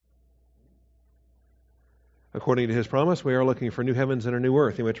According to his promise, we are looking for new heavens and a new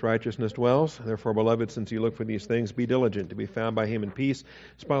earth in which righteousness dwells. Therefore, beloved, since you look for these things, be diligent to be found by him in peace,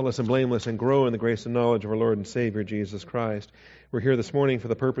 spotless and blameless, and grow in the grace and knowledge of our Lord and Savior, Jesus Christ. We're here this morning for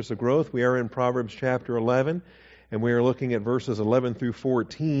the purpose of growth. We are in Proverbs chapter 11, and we are looking at verses 11 through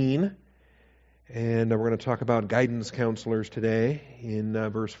 14. And we're going to talk about guidance counselors today in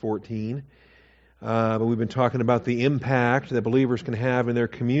verse 14. But we've been talking about the impact that believers can have in their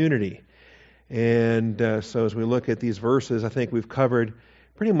community. And so as we look at these verses, I think we've covered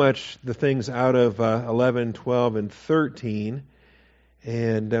pretty much the things out of 11, 12, and 13.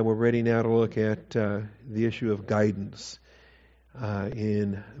 And we're ready now to look at the issue of guidance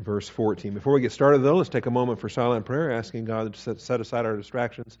in verse 14. Before we get started, though, let's take a moment for silent prayer, asking God to set aside our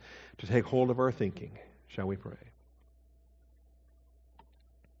distractions to take hold of our thinking. Shall we pray?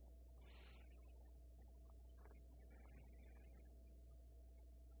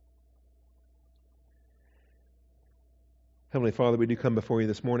 Heavenly Father, we do come before you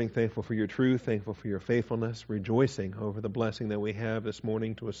this morning, thankful for your truth, thankful for your faithfulness, rejoicing over the blessing that we have this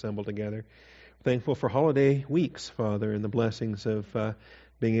morning to assemble together. Thankful for holiday weeks, Father, and the blessings of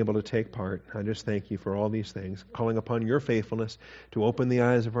being able to take part. I just thank you for all these things, calling upon your faithfulness to open the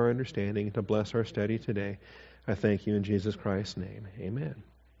eyes of our understanding, to bless our study today. I thank you in Jesus Christ's name. Amen.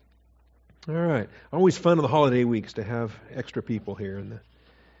 All right. Always fun in the holiday weeks to have extra people here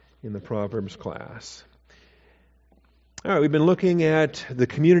in the Proverbs class. All right, we've been looking at the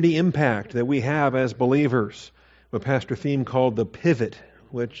community impact that we have as believers, what Pastor Thiem called the pivot,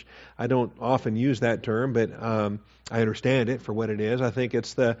 which I don't often use that term, but I understand it for what it is. I think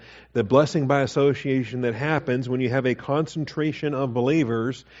it's the blessing by association that happens when you have a concentration of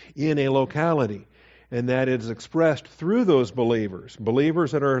believers in a locality, and that is expressed through those believers.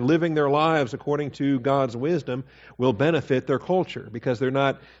 Believers that are living their lives according to God's wisdom will benefit their culture because they're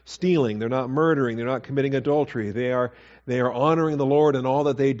not stealing, they're not murdering, they're not committing adultery. They are honoring the Lord in all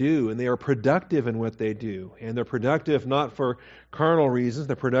that they do, and they are productive in what they do. And they're productive not for carnal reasons,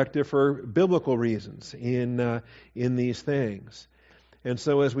 they're productive for biblical reasons in these things. And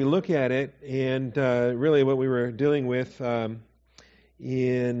so as we look at it, and really what we were dealing with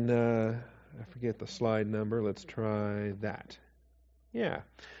I forget the slide number. Let's try that. Yeah.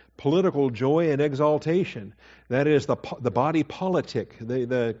 Political joy and exaltation. That is the body politic,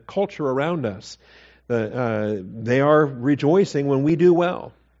 the culture around us. They are rejoicing when we do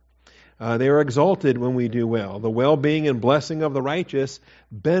well. They are exalted when we do well. The well-being and blessing of the righteous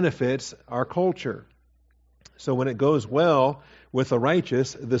benefits our culture. So when it goes well with the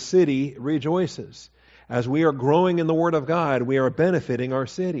righteous, the city rejoices. As we are growing in the Word of God, we are benefiting our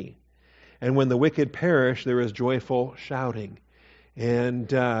city. And when the wicked perish, there is joyful shouting.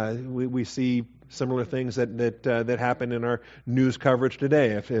 And we see similar things that happen in our news coverage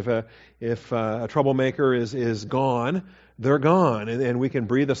today. If a troublemaker is gone, they're gone, and we can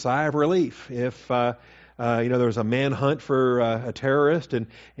breathe a sigh of relief. If there's a manhunt for a terrorist, and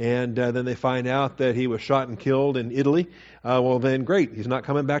then they find out that he was shot and killed in Italy, well then great, he's not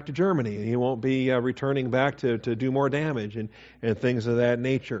coming back to Germany, and he won't be returning back to do more damage and things of that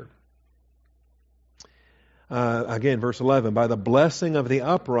nature. Again, verse 11, by the blessing of the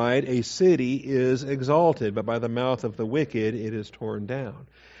upright, a city is exalted, but by the mouth of the wicked, it is torn down.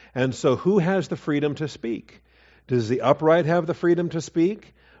 And so who has the freedom to speak? Does the upright have the freedom to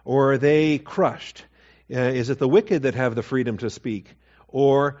speak, or are they crushed? Is it the wicked that have the freedom to speak,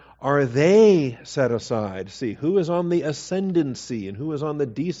 or are they set aside? See, who is on the ascendancy and who is on the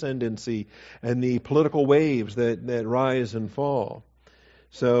descendancy and the political waves that rise and fall?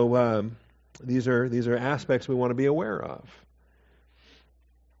 So, These are aspects we want to be aware of.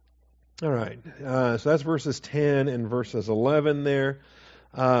 All right, so that's verses 10 and verses 11 there.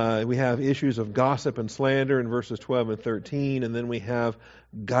 We have issues of gossip and slander in verses 12 and 13, and then we have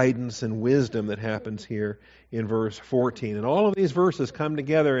guidance and wisdom that happens here in verse 14. And all of these verses come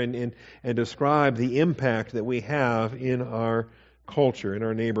together and describe the impact that we have in our culture, in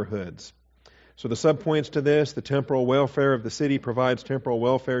our neighborhoods. So the subpoints to this, the temporal welfare of the city provides temporal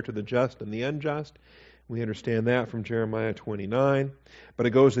welfare to the just and the unjust. We understand that from Jeremiah 29. But it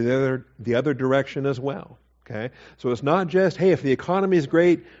goes the other direction as well. Okay? So it's not just, hey, if the economy is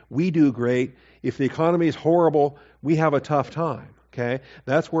great, we do great. If the economy is horrible, we have a tough time. Okay?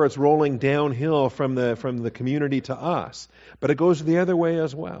 That's where it's rolling downhill from the community to us. But it goes the other way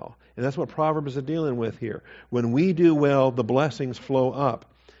as well. And that's what Proverbs is dealing with here. When we do well, the blessings flow up.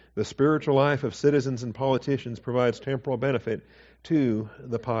 The spiritual life of citizens and politicians provides temporal benefit to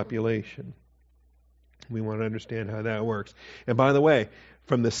the population. We want to understand how that works. And by the way,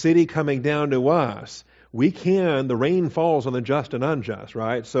 from the city coming down to us, the rain falls on the just and unjust,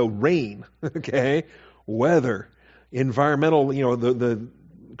 right? So rain, okay? weather, environmental, the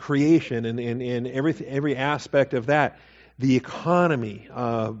creation and every aspect of that, the economy,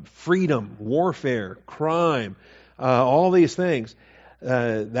 freedom, warfare, crime, all these things.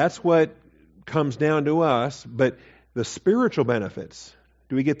 That's what comes down to us. But the spiritual benefits,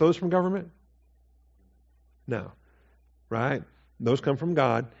 do we get those from government? No. Right? Those come from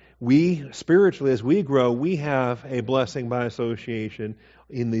God. We, spiritually, as we grow, we have a blessing by association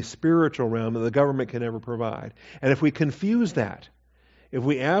in the spiritual realm that the government can never provide. And if we confuse that, if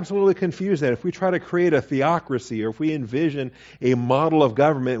we absolutely confuse that, if we try to create a theocracy, or if we envision a model of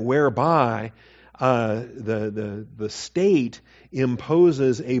government whereby the state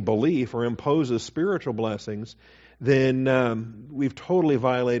imposes a belief or imposes spiritual blessings, then we've totally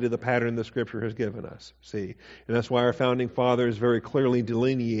violated the pattern the Scripture has given us. See, and that's why our founding fathers very clearly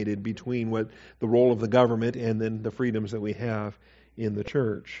delineated between what the role of the government and then the freedoms that we have in the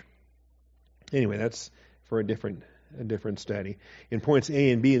church. Anyway, that's for a different study. In points A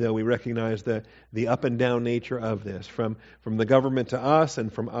and B, though, we recognize the up and down nature of this, from the government to us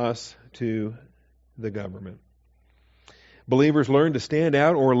and from us to the government. Believers learn to stand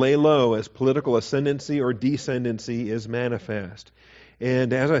out or lay low as political ascendancy or descendancy is manifest.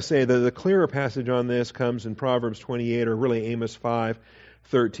 And as I say, the clearer passage on this comes in Proverbs 28, or really Amos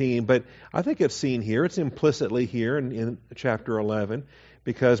 5:13. But I think it's seen here, it's implicitly here in chapter 11,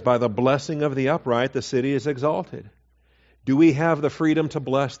 because by the blessing of the upright, the city is exalted. Do we have the freedom to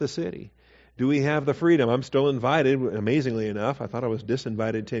bless the city? Do we have the freedom? I'm still invited, amazingly enough. I thought I was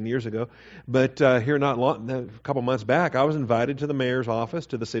disinvited 10 years ago. But here not long, a couple months back, I was invited to the mayor's office,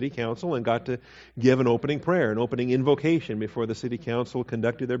 to the city council, and got to give an opening prayer, an opening invocation before the city council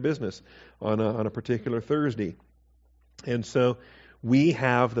conducted their business on a particular Thursday. And so we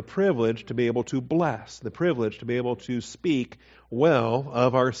have the privilege to be able to bless, the privilege to be able to speak well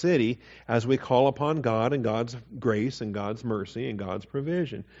of our city as we call upon God and God's grace and God's mercy and God's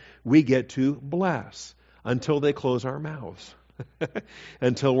provision. We get to bless until they close our mouths,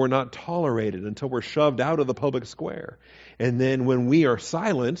 until we're not tolerated, until we're shoved out of the public square. And then when we are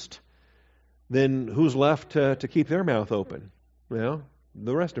silenced, then who's left to keep their mouth open? Well,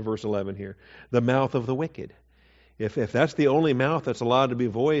 the rest of verse 11 here, the mouth of the wicked. If that's the only mouth that's allowed to be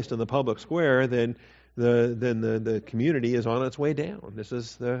voiced in the public square, then the community is on its way down. This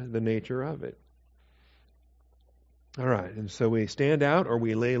is the nature of it. All right, and so we stand out or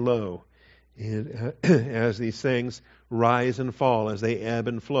we lay low as these things rise and fall, as they ebb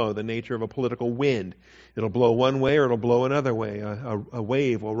and flow. The nature of a political wind. It'll blow one way or it'll blow another way. A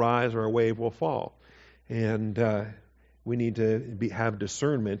wave will rise or a wave will fall. And we need to have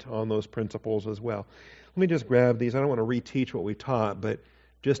discernment on those principles as well. Let me just grab these. I don't want to reteach what we taught, but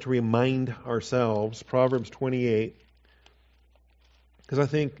just to remind ourselves, Proverbs 28, because I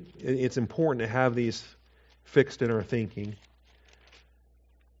think it's important to have these fixed in our thinking.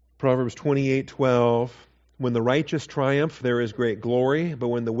 Proverbs 28:12, when the righteous triumph, there is great glory, but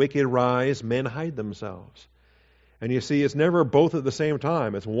when the wicked rise, men hide themselves. And you see, it's never both at the same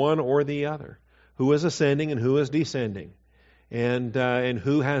time. It's one or the other. Who is ascending and who is descending? And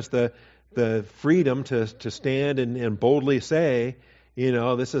who has the freedom to stand and boldly say,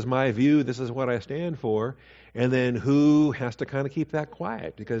 this is my view, this is what I stand for, and then who has to kind of keep that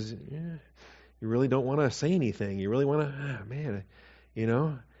quiet because you really don't want to say anything. You really want to,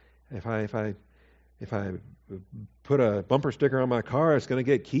 if I put a bumper sticker on my car, it's going to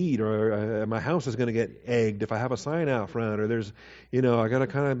get keyed, or my house is going to get egged if I have a sign out front, or there's, I got to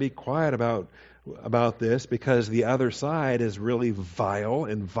kind of be quiet about this because the other side is really vile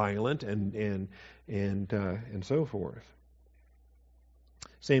and violent and so forth.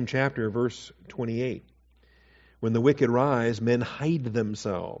 Same chapter, verse 28. When the wicked rise, men hide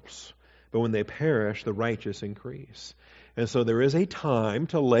themselves, but when they perish, the righteous increase. And so there is a time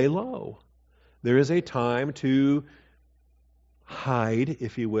to lay low. There is a time to hide,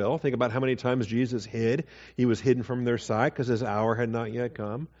 if you will. Think about how many times Jesus hid. He was hidden from their sight because his hour had not yet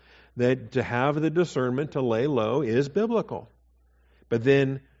come. That to have the discernment to lay low is biblical. But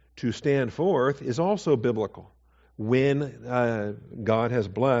then to stand forth is also biblical when God has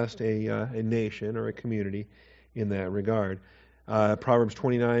blessed a nation or a community in that regard. Proverbs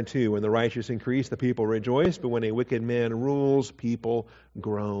 29:2, when the righteous increase, the people rejoice, but when a wicked man rules, people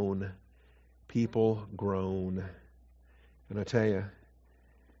groan. People groan. And I tell you,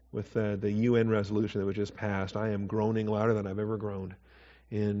 with the UN resolution that was just passed, I am groaning louder than I've ever groaned.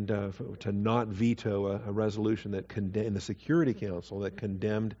 And to not veto a resolution that in the Security Council that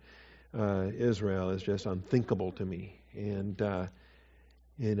condemned Israel is just unthinkable to me. And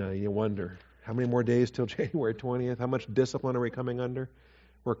you wonder, how many more days till January 20th? How much discipline are we coming under?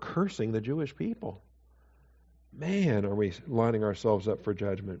 We're cursing the Jewish people. Man, are we lining ourselves up for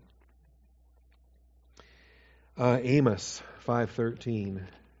judgment. Amos 5:13.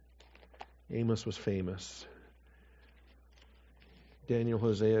 Amos was famous. Daniel,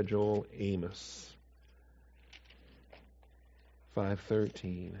 Hosea, Joel, Amos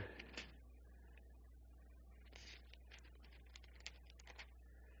 5:13.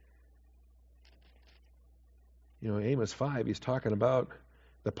 Amos 5, he's talking about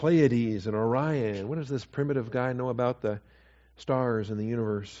the Pleiades and Orion. What does this primitive guy know about the stars in the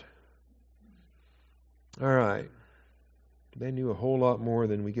universe? All right. They knew a whole lot more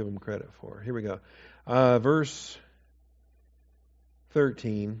than we give them credit for. Here we go. Verse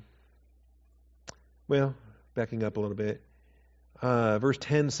 13. Well, backing up a little bit. Verse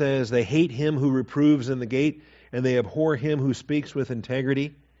 10 says, they hate him who reproves in the gate, and they abhor him who speaks with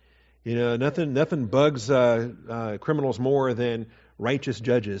integrity. Nothing bugs criminals more than righteous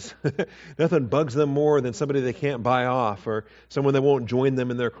judges. Nothing bugs them more than somebody they can't buy off or someone that won't join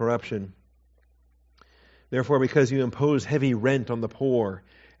them in their corruption. Therefore, because you impose heavy rent on the poor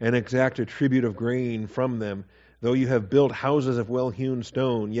and exact a tribute of grain from them, though you have built houses of well-hewn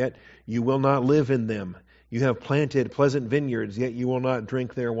stone, yet you will not live in them. You have planted pleasant vineyards, yet you will not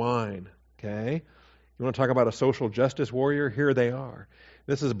drink their wine. Okay? You want to talk about a social justice warrior? Here they are.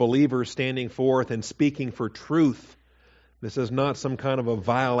 This is believers standing forth and speaking for truth. This is not some kind of a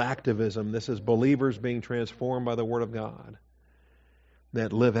vile activism. This is believers being transformed by the Word of God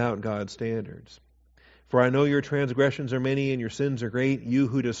that live out God's standards. For I know your transgressions are many and your sins are great, you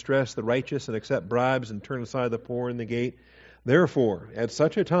who distress the righteous and accept bribes and turn aside the poor in the gate. Therefore, at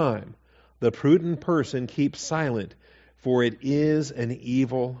such a time, the prudent person keeps silent, for it is an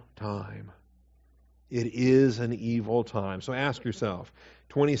evil time. It is an evil time. So ask yourself,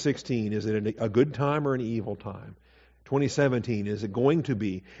 2016, is it a good time or an evil time? 2017, is it going to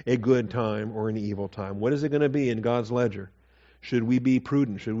be a good time or an evil time? What is it going to be in God's ledger? Should we be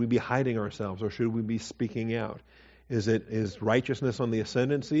prudent? Should we be hiding ourselves, or should we be speaking out? Is righteousness on the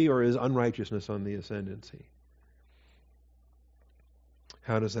ascendancy, or is unrighteousness on the ascendancy?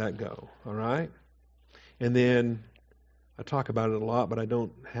 How does that go? All right? And then, I talk about it a lot, but I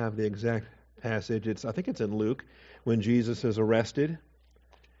don't have the exact passage. I think it's in Luke, when Jesus is arrested,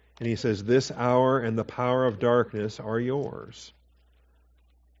 and he says, this hour and the power of darkness are yours.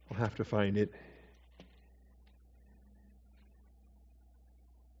 I'll have to find it.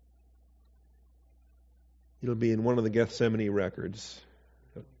 It'll be in one of the Gethsemane records.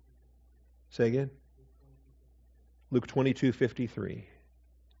 Say again? Luke 22:53.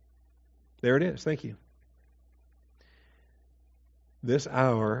 There it is. Thank you. This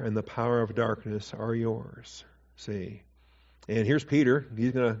hour and the power of darkness are yours. See? And here's Peter.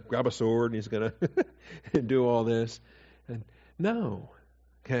 He's going to grab a sword and he's going to do all this. And no.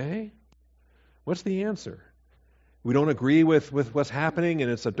 Okay? What's the answer? We don't agree with what's happening,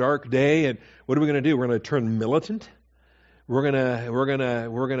 and it's a dark day, and what are we going to do? We're going to turn militant? We're going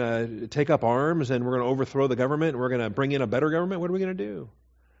to take up arms, and we're going to overthrow the government, and we're going to bring in a better government? What are we going to do?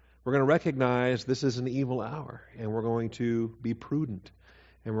 We're going to recognize this is an evil hour, and we're going to be prudent,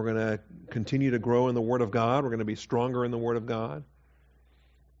 and we're going to continue to grow in the Word of God. We're going to be stronger in the Word of God.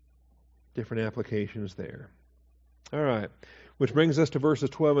 Different applications there. All right, which brings us to verses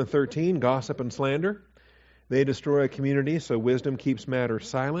 12 and 13, gossip and slander. They destroy a community, so wisdom keeps matters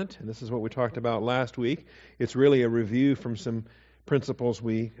silent. And this is what we talked about last week. It's really a review from some principles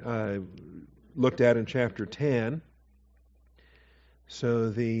we looked at in chapter 10. So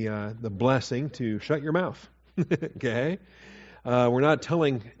the blessing to shut your mouth. Okay? We're not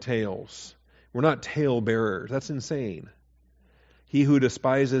telling tales. We're not tale bearers. That's insane. He who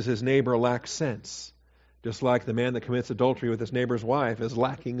despises his neighbor lacks sense. Just like the man that commits adultery with his neighbor's wife is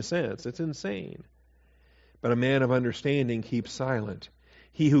lacking sense. It's insane. But a man of understanding keeps silent.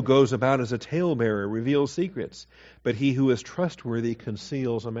 He who goes about as a talebearer reveals secrets, but he who is trustworthy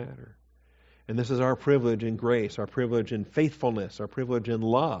conceals a matter. And this is our privilege in grace, our privilege in faithfulness, our privilege in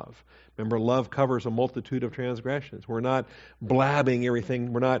love. Remember, love covers a multitude of transgressions. We're not blabbing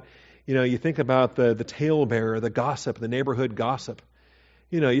everything. We're not, you think about the talebearer, the gossip, the neighborhood gossip.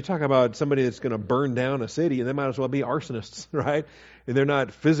 You talk about somebody that's going to burn down a city, and they might as well be arsonists, right? And they're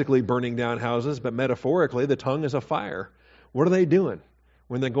not physically burning down houses, but metaphorically, the tongue is a fire. What are they doing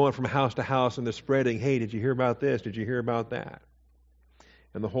when they're going from house to house and they're spreading, hey, did you hear about this? Did you hear about that?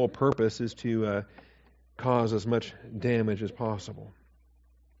 And the whole purpose is to cause as much damage as possible.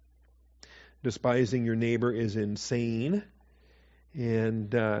 Despising your neighbor is insane.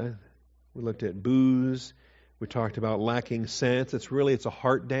 And we looked at booze. We talked about lacking sense. It's a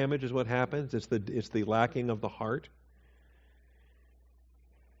heart damage is what happens. It's the lacking of the heart.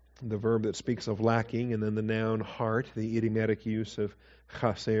 the verb that speaks of lacking, and then the noun heart, the idiomatic use of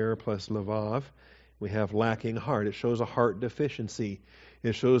chaser plus lavav. We have lacking heart. It shows a heart deficiency.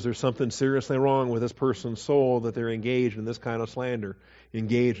 It shows there's something seriously wrong with this person's soul that they're engaged in this kind of slander,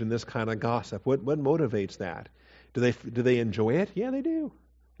 engaged in this kind of gossip. What motivates that? Do they enjoy it? Yeah, they do.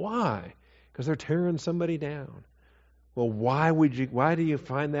 Why? Because they're tearing somebody down. Well, why do you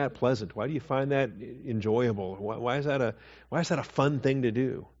find that pleasant? Why do you find that enjoyable? Why is that a fun thing to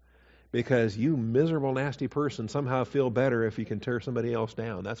do? Because you miserable, nasty person somehow feel better if you can tear somebody else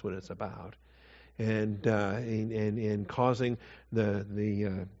down. That's what it's about. And causing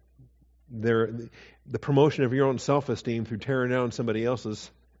the promotion of your own self-esteem through tearing down somebody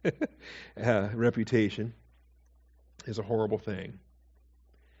else's reputation is a horrible thing.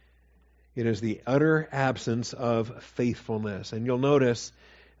 It is the utter absence of faithfulness. And you'll notice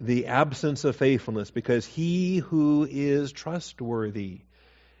the absence of faithfulness, because he who is trustworthy.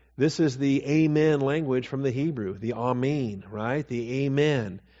 This is the amen language from the Hebrew, the amen, right? The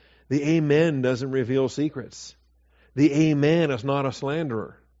amen. The amen doesn't reveal secrets. The amen is not a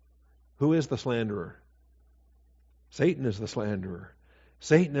slanderer. Who is the slanderer? Satan is the slanderer.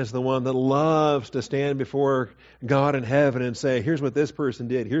 Satan is the one that loves to stand before God in heaven and say, here's what this person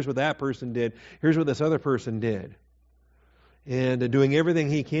did, here's what that person did, here's what this other person did. And doing everything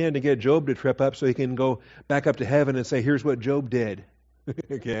he can to get Job to trip up so he can go back up to heaven and say, here's what Job did.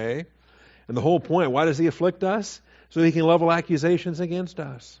 Okay? And the whole point, why does he afflict us? So he can level accusations against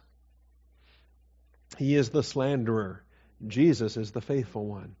us. He is the slanderer. Jesus is the faithful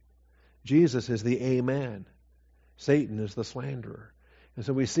one. Jesus is the amen. Satan is the slanderer. And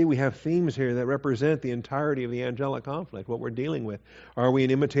so we have themes here that represent the entirety of the angelic conflict, what we're dealing with. Are we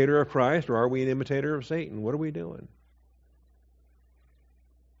an imitator of Christ, or are we an imitator of Satan? What are we doing?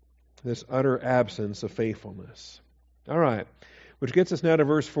 This utter absence of faithfulness. All right, which gets us now to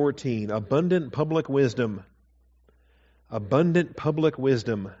verse 14. Abundant public wisdom. Abundant public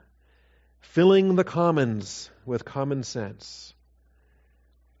wisdom. Filling the commons with common sense.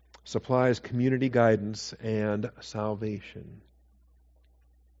 Supplies community guidance and salvation.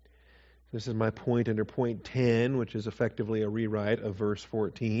 This is my point under point 10, which is effectively a rewrite of verse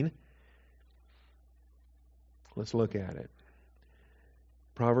 14. Let's look at it.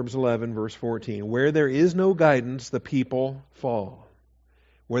 Proverbs 11, verse 14. Where there is no guidance, the people fall.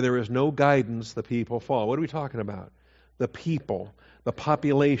 Where there is no guidance, the people fall. What are we talking about? The people, the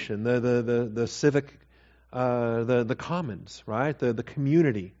population, the civic, the commons, right? The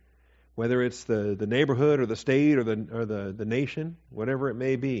community. Whether it's the neighborhood or the state or the nation, whatever it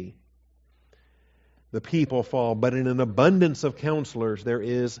may be. The people fall, but in an abundance of counselors there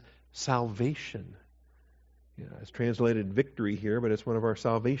is salvation. It's translated victory here, but it's one of our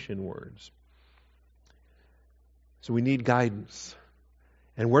salvation words. So we need guidance.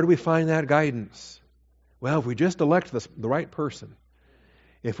 And where do we find that guidance? Well, if we just elect the right person,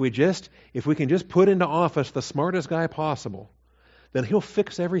 if we can just put into office the smartest guy possible, then he'll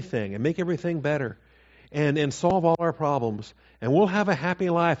fix everything and make everything better. And solve all our problems. And we'll have a happy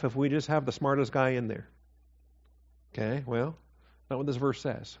life if we just have the smartest guy in there. Okay, well, not what this verse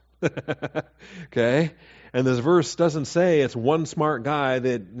says. Okay? And this verse doesn't say it's one smart guy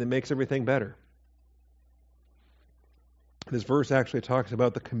that makes everything better. This verse actually talks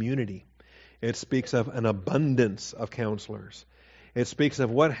about the community. It speaks of an abundance of counselors. It speaks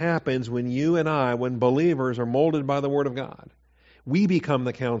of what happens when you and I, when believers are molded by the Word of God. We become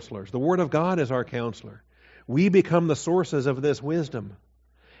the counselors. The Word of God is our counselor. We become the sources of this wisdom.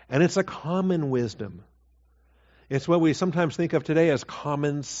 And it's a common wisdom. It's what we sometimes think of today as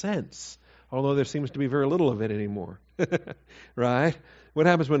common sense, although there seems to be very little of it anymore. Right? What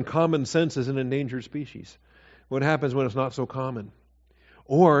happens when common sense is an endangered species? What happens when it's not so common?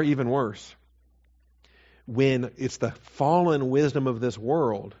 Or, even worse, when it's the fallen wisdom of this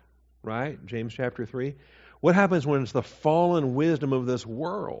world, right? James chapter 3. What happens when it's the fallen wisdom of this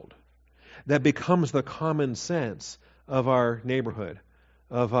world that becomes the common sense of our neighborhood,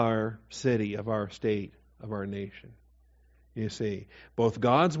 of our city, of our state, of our nation? You see, both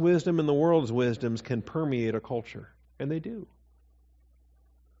God's wisdom and the world's wisdoms can permeate a culture, and they do.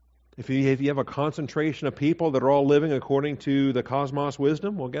 If you have a concentration of people that are all living according to the cosmos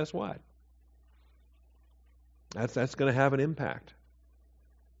wisdom, well, guess what? That's going to have an impact.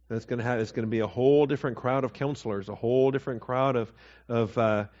 It's going to be a whole different crowd of counselors, a whole different crowd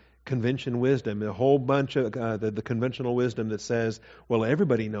of convention wisdom, a whole bunch of the conventional wisdom that says, well,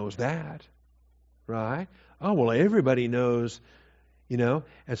 everybody knows that, right? Oh, well, everybody knows, And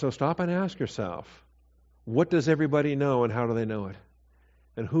so stop and ask yourself, what does everybody know and how do they know it?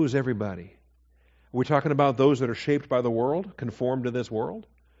 And who's everybody? Are we talking about those that are shaped by the world, conformed to this world?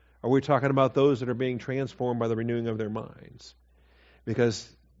 Are we talking about those that are being transformed by the renewing of their minds? Because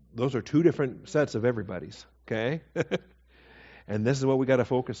those are two different sets of everybody's, okay? And this is what we got to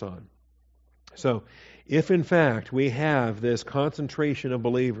focus on. So, if in fact we have this concentration of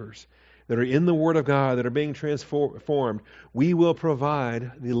believers that are in the Word of God, that are being transformed, we will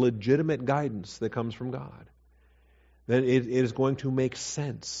provide the legitimate guidance that comes from God. Then it is going to make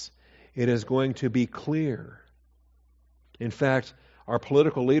sense. It is going to be clear. In fact, our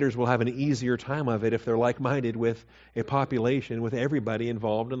political leaders will have an easier time of it if they're like-minded with a population, with everybody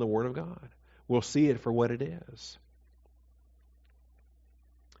involved in the Word of God. We'll see it for what it is.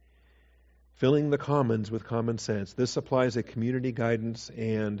 Filling the commons with common sense. This supplies a community guidance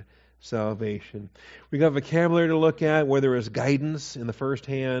and salvation. We got vocabulary to look at where there is guidance in the first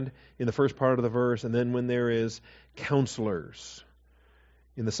hand, in the first part of the verse, and then when there is counselors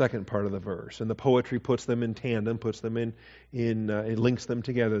in the second part of the verse. And the poetry puts them in tandem, puts them it links them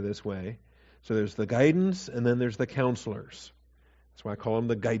together this way. So there's the guidance, and then there's the counselors. That's why I call them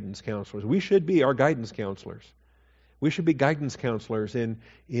the guidance counselors. We should be our guidance counselors. We should be guidance counselors in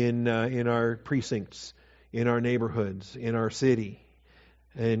our precincts, in our neighborhoods, in our city.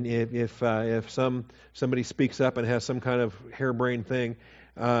 And if somebody speaks up and has some kind of harebrained thing,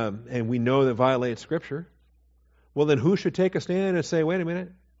 and we know that violates Scripture, well, then who should take a stand and say, wait a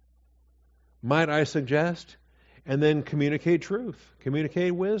minute, might I suggest? And then communicate truth,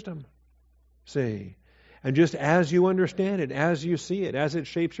 communicate wisdom. See? And just as you understand it, as you see it, as it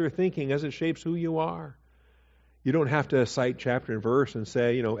shapes your thinking, as it shapes who you are. You don't have to cite chapter and verse and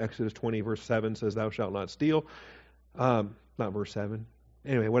say, Exodus 20 verse 7 says, thou shalt not steal. Not verse 7.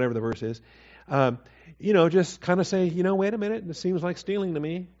 Anyway, whatever the verse is. Just kind of say, wait a minute, this seems like stealing to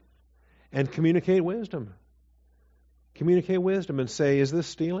me. And communicate wisdom. Communicate wisdom and say, is this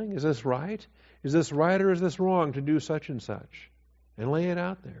stealing? Is this right? Is this right or is this wrong to do such and such? And lay it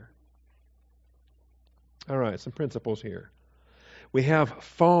out there. All right, some principles here. We have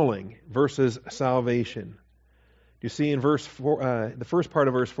falling versus salvation. You see in verse 4, the first part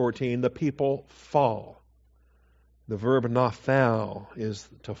of verse 14, the people fall. The verb naphal is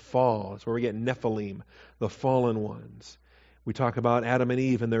to fall. That's where we get Nephilim, the fallen ones. We talk about Adam and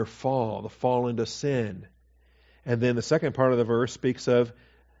Eve and their fall, the fall into sin. And then the second part of the verse speaks of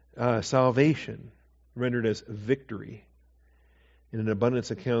salvation, rendered as victory. In an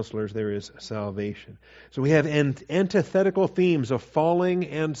abundance of counselors, there is salvation. So we have antithetical themes of falling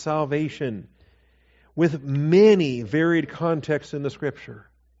and salvation with many varied contexts in the Scripture.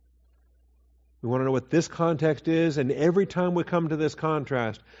 We want to know what this context is, and every time we come to this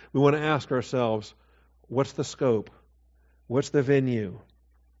contrast, we want to ask ourselves, what's the scope? What's the venue?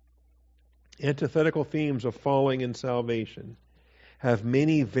 Antithetical themes of falling and salvation have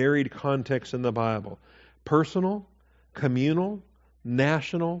many varied contexts in the Bible. Personal, communal,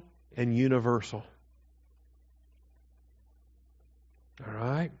 national, and universal. All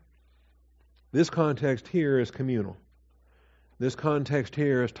right? This context here is communal. This context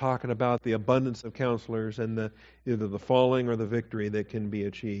here is talking about the abundance of counselors and either the falling or the victory that can be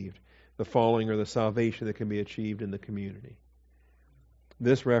achieved. The falling or the salvation that can be achieved in the community.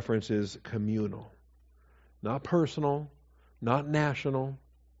 This reference is communal. Not personal, not national,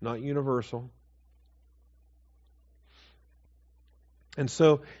 not universal. And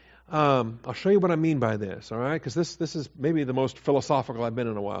so, I'll show you what I mean by this, all right? Because this is maybe the most philosophical I've been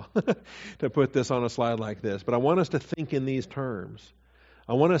in a while to put this on a slide like this. But I want us to think in these terms.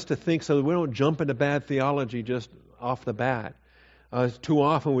 I want us to think so that we don't jump into bad theology just off the bat. Too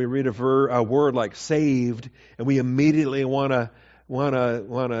often we read a word like saved, and we immediately want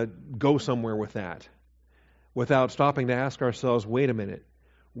to go somewhere with that, without stopping to ask ourselves, wait a minute,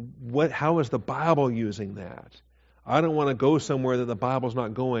 how is the Bible using that? I don't want to go somewhere that the Bible's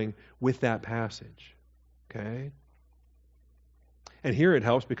not going with that passage. Okay? And here it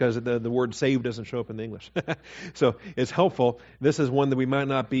helps because the word saved doesn't show up in the English. So it's helpful. This is one that we might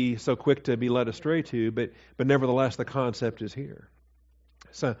not be so quick to be led astray to, but nevertheless the concept is here.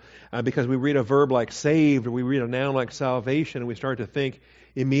 So because we read a verb like saved, or we read a noun like salvation, and we start to think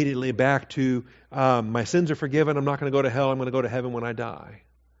immediately back to my sins are forgiven, I'm not going to go to hell, I'm going to go to heaven when I die.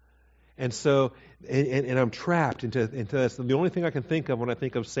 And so, and I'm trapped into this. The only thing I can think of when I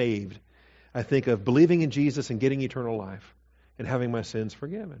think of saved, I think of believing in Jesus and getting eternal life and having my sins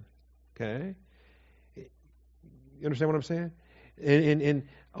forgiven. Okay? You understand what I'm saying? And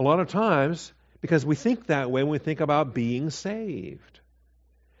a lot of times, because we think that way when we think about being saved.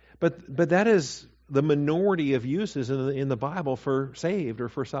 But that is the minority of uses in the Bible for saved or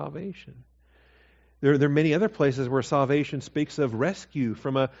for salvation. There are many other places where salvation speaks of rescue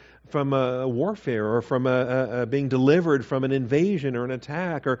from a warfare, or from a being delivered from an invasion or an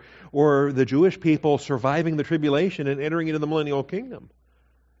attack, or the Jewish people surviving the tribulation and entering into the millennial kingdom.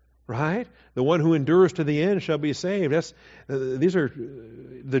 Right? The one who endures to the end shall be saved. These are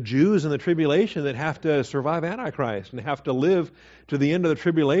the Jews in the tribulation that have to survive Antichrist and have to live to the end of the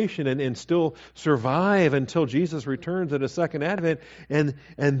tribulation and still survive until Jesus returns at His second advent, and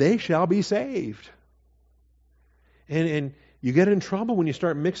they shall be saved. And you get in trouble when you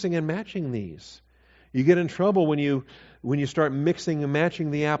start mixing and matching these. You get in trouble when you start mixing and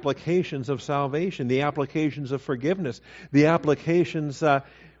matching the applications of salvation, the applications of forgiveness, the applications,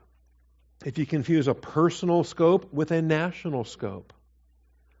 if you confuse a personal scope with a national scope.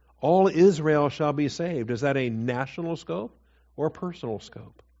 All Israel shall be saved. Is that a national scope or a personal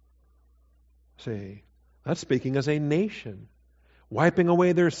scope? See, that's speaking as a nation. Wiping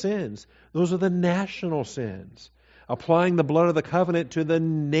away their sins. Those are the national sins. Applying the blood of the covenant to the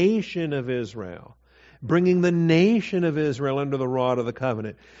nation of Israel. Bringing the nation of Israel under the rod of the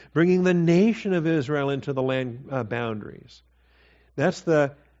covenant. Bringing the nation of Israel into the land boundaries. That's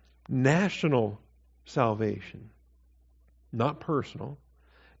the national salvation. Not personal.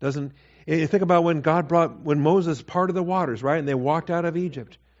 You think about when Moses parted the waters, right? And they walked out of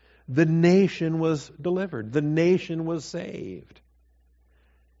Egypt. The nation was delivered. The nation was saved.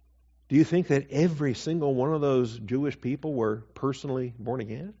 Do you think that every single one of those Jewish people were personally born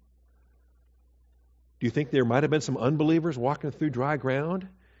again? Do you think there might have been some unbelievers walking through dry ground?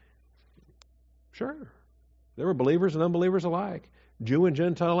 Sure. There were believers and unbelievers alike. Jew and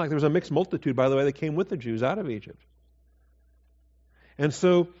Gentile alike. There was a mixed multitude, by the way, that came with the Jews out of Egypt. And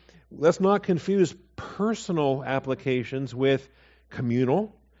so, let's not confuse personal applications with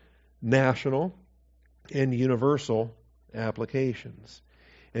communal, national, and universal applications.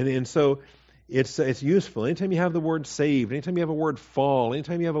 And so it's useful. Anytime you have the word saved, anytime you have a word fall,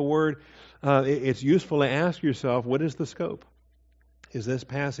 anytime you have a word, it's useful to ask yourself, what is the scope? Is this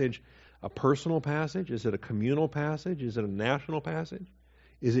passage a personal passage? Is it a communal passage? Is it a national passage?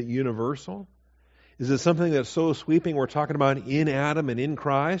 Is it universal? Is it something that's so sweeping we're talking about in Adam and in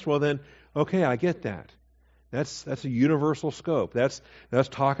Christ? Well then, okay, I get that. That's a universal scope. That's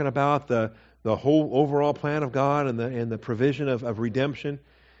talking about the whole overall plan of God and the provision of redemption.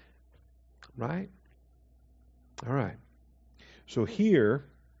 Right? All right. So here,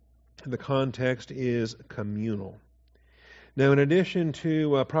 the context is communal. Now, in addition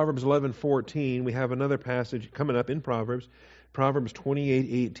to Proverbs 11:14, we have another passage coming up in Proverbs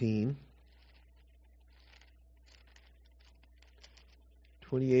 28:18.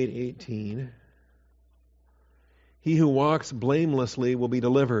 28:18. He who walks blamelessly will be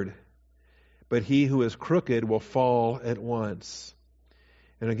delivered, but he who is crooked will fall at once.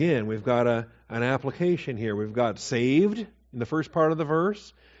 And again, we've got an application here. We've got saved in the first part of the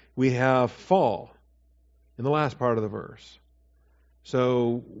verse. We have fall in the last part of the verse.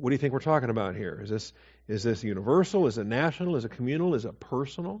 So, what do you think we're talking about here? Is this universal? Is it national? Is it communal? Is it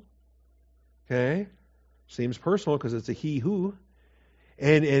personal? Okay. Seems personal because it's a he who.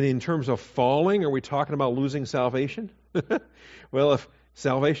 And in terms of falling, are we talking about losing salvation? Well, if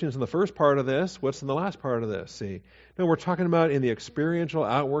salvation is in the first part of this, what's in the last part of this? See, no, we're talking about in the experiential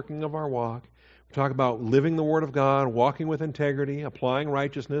outworking of our walk. We're talking about living the Word of God, walking with integrity, applying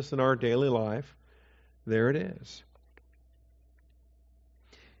righteousness in our daily life. There it is.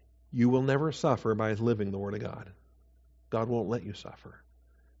 You will never suffer by living the Word of God. God won't let you suffer.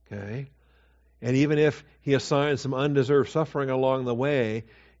 Okay? And even if He assigns some undeserved suffering along the way,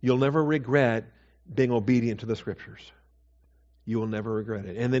 you'll never regret being obedient to the Scriptures. You will never regret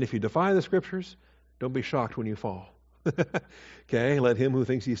it. And then if you defy the Scriptures, don't be shocked when you fall. Okay? Let him who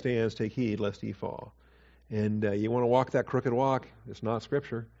thinks he stands take heed lest he fall. And you want to walk that crooked walk, it's not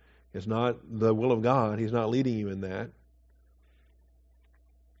Scripture. It's not the will of God. He's not leading you in that.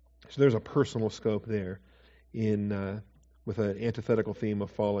 So there's a personal scope there with an antithetical theme of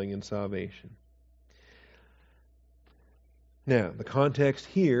falling and salvation. Now, the context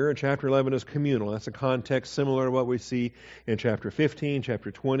here in chapter 11 is communal. That's a context similar to what we see in chapter 15, chapter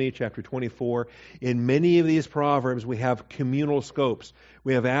 20, chapter 24. In many of these proverbs, we have communal scopes.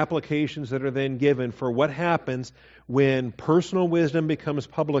 We have applications that are then given for what happens when personal wisdom becomes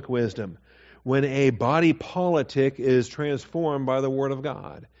public wisdom, when a body politic is transformed by the Word of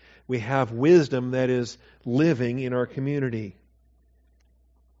God. We have wisdom that is living in our community.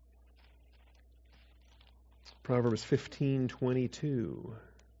 Proverbs 15:22.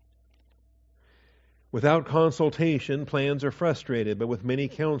 Without consultation, plans are frustrated, but with many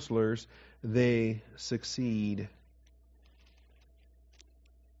counselors, they succeed.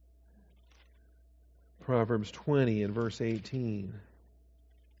 Proverbs 20 and verse 18.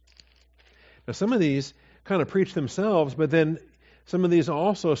 Now, some of these kind of preach themselves, but then some of these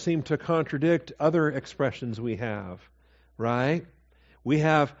also seem to contradict other expressions we have, right? We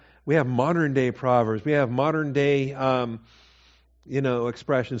have modern day proverbs. We have modern day,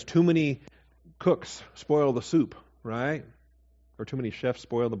 expressions. Too many cooks spoil the soup, right? Or too many chefs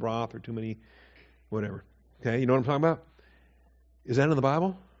spoil the broth, or too many whatever. Okay, you know what I'm talking about? Is that in the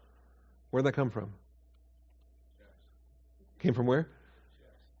Bible? Where'd that come from? Came from where?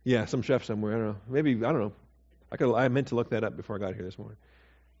 Yeah, some chef somewhere. I don't know. Maybe, I don't know. I meant to look that up before I got here this morning.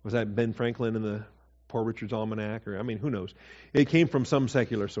 Was that Ben Franklin in the Poor Richard's Almanac? Or, who knows? It came from some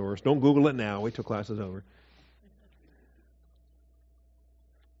secular source. Don't Google it now. Wait till class is over.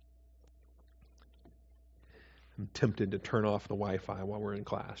 I'm tempted to turn off the Wi-Fi while we're in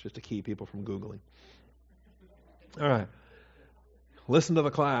class just to keep people from Googling. All right. Listen to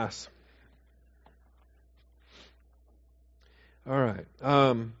the class. All right.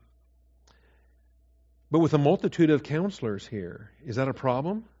 But with a multitude of counselors here, is that a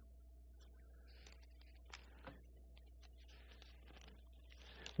problem?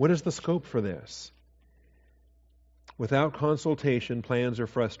 What is the scope for this? Without consultation, plans are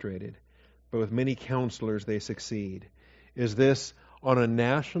frustrated, but with many counselors, they succeed. Is this on a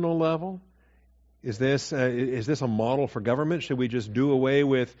national level? Is this a model for government? Should we just do away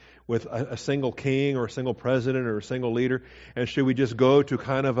with a single king or a single president or a single leader? And should we just go to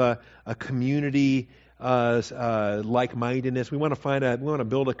kind of a community like-mindedness? We want to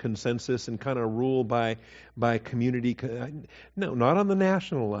build a consensus and kind of rule by community. No, not on the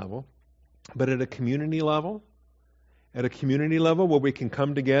national level, but at a community level. At a community level where we can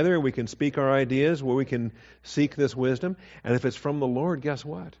come together, we can speak our ideas, where we can seek this wisdom. And if it's from the Lord, guess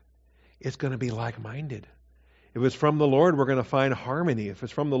what? It's going to be like-minded. If it's from the Lord, we're going to find harmony. If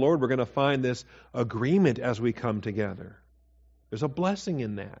it's from the Lord, we're going to find this agreement as we come together. There's a blessing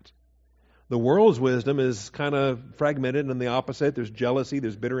in that. The world's wisdom is kind of fragmented and the opposite. There's jealousy,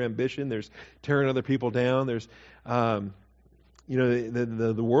 there's bitter ambition, there's tearing other people down. There's, the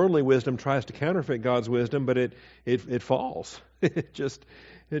worldly wisdom tries to counterfeit God's wisdom, but it falls. It just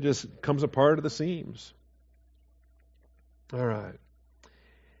comes apart at the seams. All right.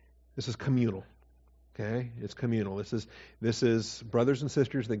 This is communal. Okay? It's communal. This is brothers and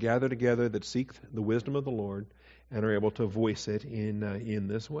sisters that gather together, that seek the wisdom of the Lord and are able to voice it in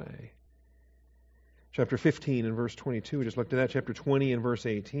this way. Chapter 15 and verse 22, we just looked at that. Chapter 20 and verse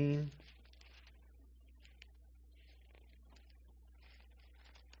 18.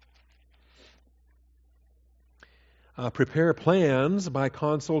 Prepare plans by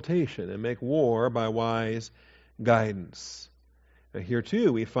consultation and make war by wise guidance. Now, here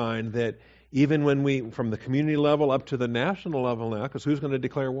too we find that even when from the community level up to the national level now, because who's going to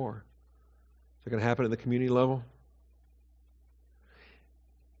declare war? Is it going to happen at the community level?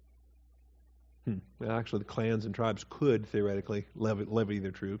 Well, actually, the clans and tribes could theoretically levy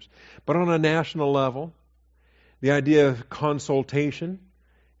their troops. But on a national level, the idea of consultation,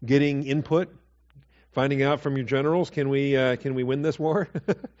 getting input, finding out from your generals, can we win this war?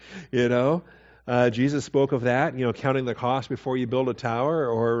 Jesus spoke of that, counting the cost before you build a tower,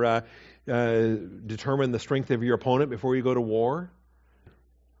 or determine the strength of your opponent before you go to war.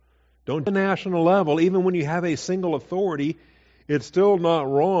 Don't at the national level, even when you have a single authority, it's still not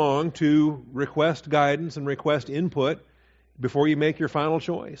wrong to request guidance and request input before you make your final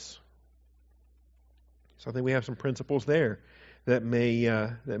choice. So I think we have some principles there that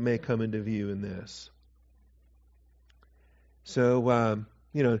may come into view in this. So,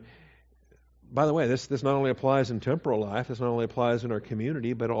 by the way, this not only applies in temporal life, this not only applies in our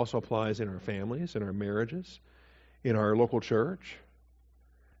community, but it also applies in our families, in our marriages, in our local church.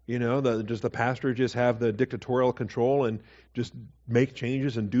 Does the pastor just have the dictatorial control and just make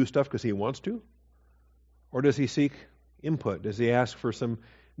changes and do stuff because he wants to? Or does he seek input? Does he ask for some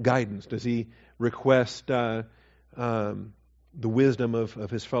guidance? Does he request the wisdom of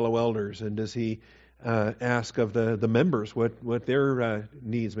his fellow elders? And does he ask of the members what their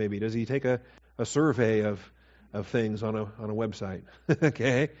needs may be? Does he take a survey of things on a website?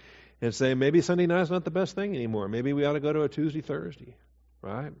 Okay? And say, maybe Sunday night's not the best thing anymore. Maybe we ought to go to a Tuesday, Thursday.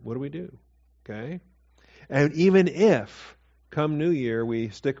 Right? What do we do? Okay? And even if, come New Year, we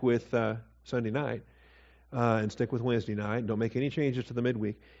stick with Sunday night and stick with Wednesday night, don't make any changes to the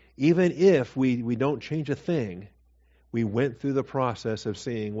midweek, even if we don't change a thing, we went through the process of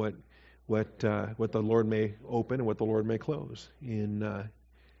seeing what the Lord may open and what the Lord may close in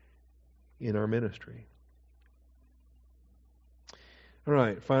our ministry. All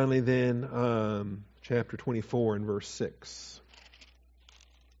right, finally then, chapter 24 and verse 6.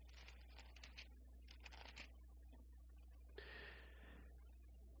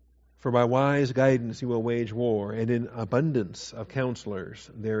 For by wise guidance you will wage war, and in abundance of counselors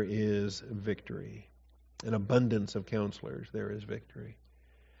there is victory. In abundance of counselors there is victory.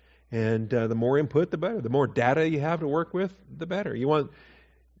 And the more input, the better. The more data you have to work with, the better. You want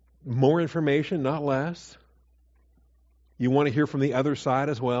more information, not less. You want to hear from the other side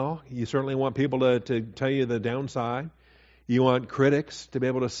as well. You certainly want people to tell you the downside. You want critics to be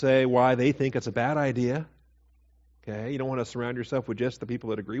able to say why they think it's a bad idea. Okay, you don't want to surround yourself with just the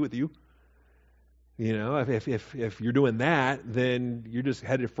people that agree with you. You know, if you're doing that, then you're just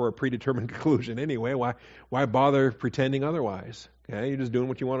headed for a predetermined conclusion anyway. Why bother pretending otherwise? Okay, you're just doing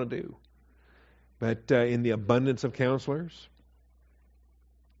what you want to do. But in the abundance of counselors,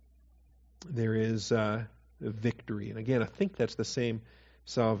 there is victory. And again, I think that's the same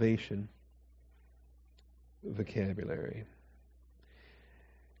salvation vocabulary.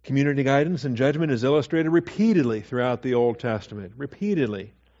 Community guidance and judgment is illustrated repeatedly throughout the Old Testament.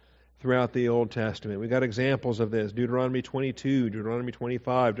 Repeatedly throughout the Old Testament. We've got examples of this. Deuteronomy 22, Deuteronomy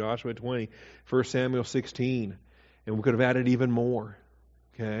 25, Joshua 20, 1 Samuel 16. And we could have added even more.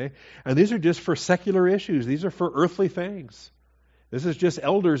 Okay? And these are just for secular issues. These are for earthly things. This is just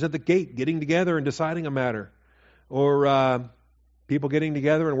elders at the gate getting together and deciding a matter. Or people getting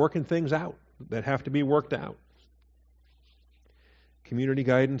together and working things out that have to be worked out. Community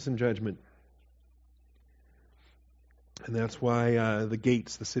guidance and judgment. And that's why the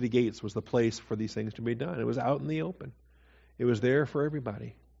city gates, was the place for these things to be done. It was out in the open. It was there for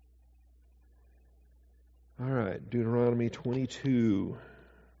everybody. All right, Deuteronomy 22.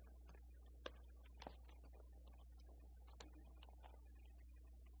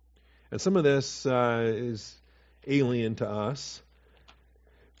 And some of this is alien to us.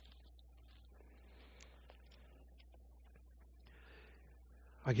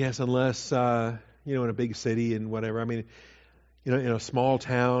 I guess unless, in a big city and whatever. I mean, in a small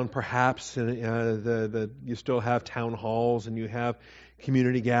town, perhaps, you still have town halls and you have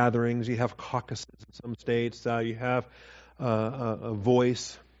community gatherings. You have caucuses in some states. You have a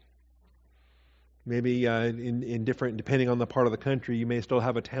voice. Maybe in different, depending on the part of the country, you may still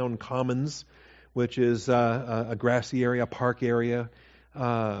have a town commons, which is a grassy area, a park area,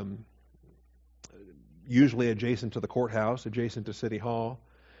 usually adjacent to the courthouse, adjacent to City Hall.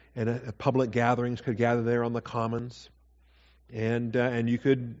 And public gatherings could gather there on the commons, and you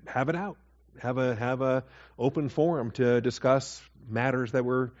could have it out, have a open forum to discuss matters that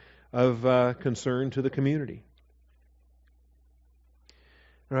were of concern to the community.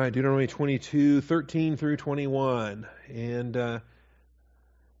 All right, Deuteronomy 22, 13 through 21, and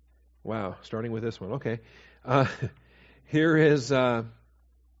starting with this one. Okay, here is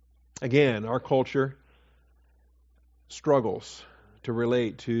again our culture struggles to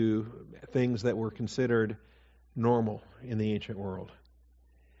relate to things that were considered normal in the ancient world.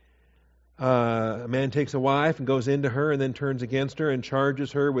 A man takes a wife and goes into her and then turns against her and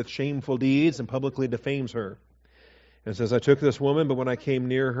charges her with shameful deeds and publicly defames her. And says, I took this woman, but when I came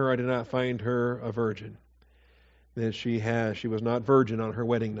near her, I did not find her a virgin. That she was not virgin on her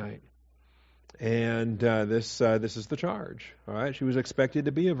wedding night. And this is the charge. All right, she was expected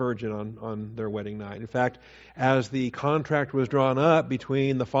to be a virgin on their wedding night. In fact, as the contract was drawn up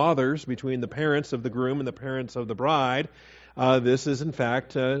between the fathers, between the parents of the groom and the parents of the bride, this is in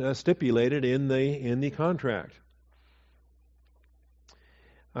fact stipulated in the contract.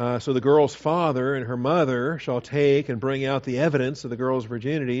 So the girl's father and her mother shall take and bring out the evidence of the girl's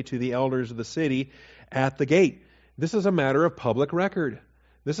virginity to the elders of the city at the gate. This is a matter of public record.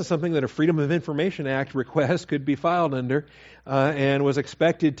 This is something that a Freedom of Information Act request could be filed under and was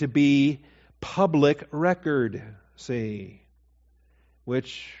expected to be public record,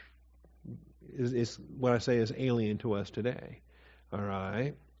 which is what I say is alien to us today. All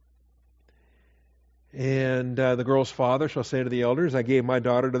right. And the girl's father shall say to the elders, I gave my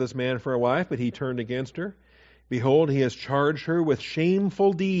daughter to this man for a wife, but he turned against her. Behold, he has charged her with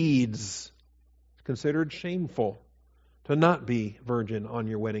shameful deeds. It's considered shameful to not be virgin on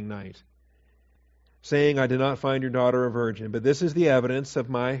your wedding night, saying, I did not find your daughter a virgin, but this is the evidence of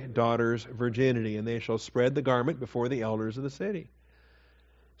my daughter's virginity, and they shall spread the garment before the elders of the city.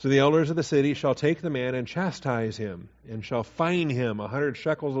 So the elders of the city shall take the man and chastise him, and shall fine him 100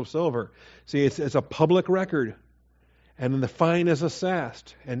 shekels of silver. See, it's a public record, and then the fine is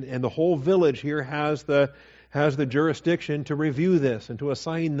assessed, and the whole village here has the jurisdiction to review this and to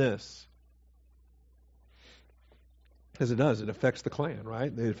assign this. As it does, it affects the clan,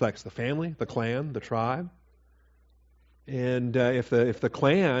 right? It affects the family, the clan, the tribe. And if the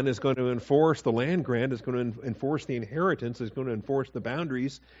clan is going to enforce the land grant, is going to enforce the inheritance, is going to enforce the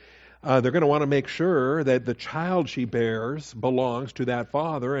boundaries, they're going to want to make sure that the child she bears belongs to that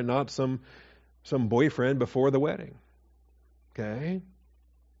father and not some boyfriend before the wedding. Okay?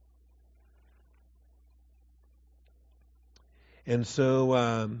 And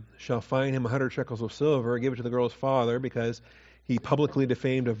so shall fine him 100 shekels of silver, give it to the girl's father, because he publicly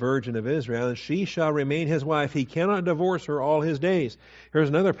defamed a virgin of Israel, and she shall remain his wife. He cannot divorce her all his days. Here's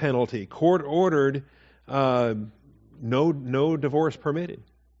another penalty. Court ordered, no divorce permitted.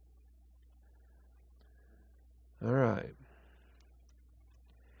 All right.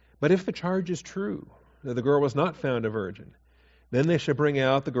 But if the charge is true, that the girl was not found a virgin, then they shall bring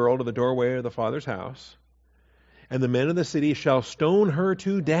out the girl to the doorway of the father's house, and the men of the city shall stone her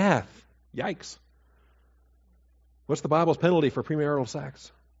to death. Yikes. What's the Bible's penalty for premarital sex?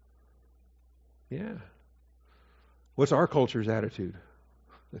 Yeah. What's our culture's attitude?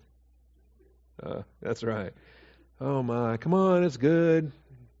 That's right. Oh my, come on, it's good.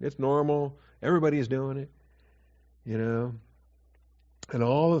 It's normal. Everybody's doing it. You know? And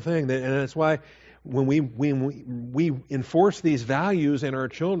all the thing. And that's why when we enforce these values in our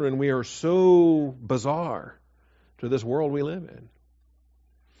children, we are so bizarre to this world we live in.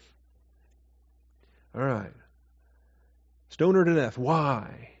 All right. Stone her to death.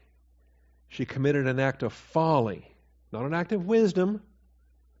 Why? She committed an act of folly. Not an act of wisdom,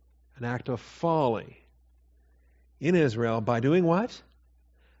 an act of folly in Israel by doing what?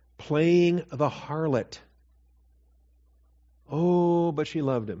 Playing the harlot. Oh, but she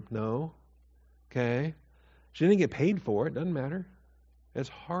loved him. No. Okay. She didn't get paid for it. Doesn't matter. It's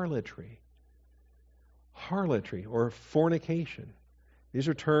harlotry. Harlotry or fornication. These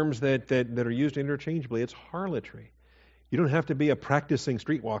are terms that are used interchangeably. It's harlotry. You don't have to be a practicing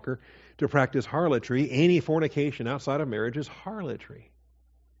streetwalker to practice harlotry. Any fornication outside of marriage is harlotry.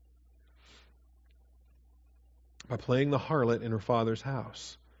 By playing the harlot in her father's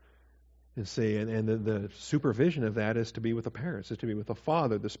house. And see, and the supervision of that is to be with the parents, is to be with the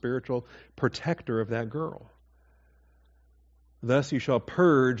father, the spiritual protector of that girl. Thus you shall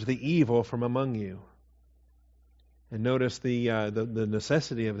purge the evil from among you. And notice the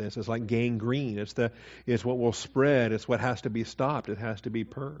necessity of this is like gangrene. It's what will spread. It's what has to be stopped. It has to be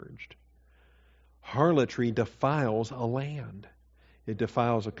purged. Harlotry defiles a land. It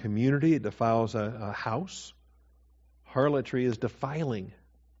defiles a community. It defiles a house. Harlotry is defiling,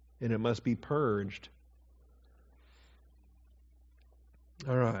 and it must be purged.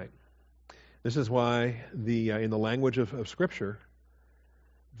 All right. This is why in the language of Scripture,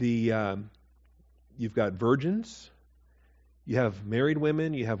 you've got virgins, you have married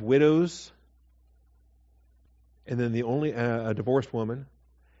women, you have widows, and then a divorced woman,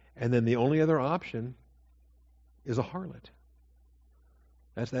 and then the only other option is a harlot.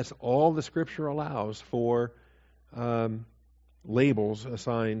 That's all the Scripture allows for labels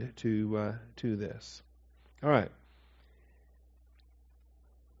assigned to this. All right.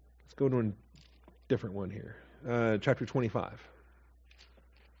 Let's go to a different one here. Chapter 25.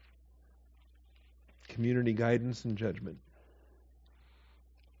 Community guidance and judgment.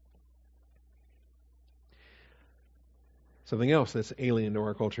 Something else that's alien to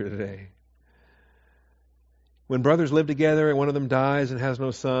our culture today. When brothers live together and one of them dies and has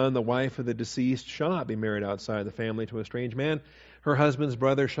no son, the wife of the deceased shall not be married outside the family to a strange man. Her husband's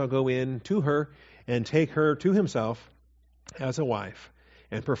brother shall go in to her and take her to himself as a wife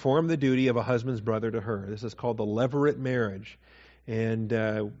and perform the duty of a husband's brother to her. This is called the levirate marriage.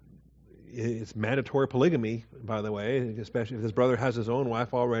 And it's mandatory polygamy, by the way, especially if his brother has his own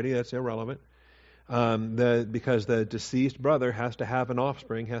wife already. That's irrelevant. Because the deceased brother has to have an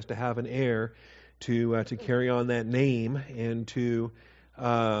offspring, has to have an heir to carry on that name and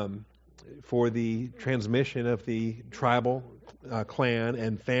for the transmission of the tribal clan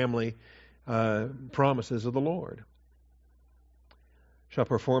and family promises of the Lord. Shall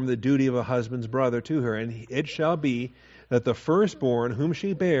perform the duty of a husband's brother to her, and it shall be that the firstborn whom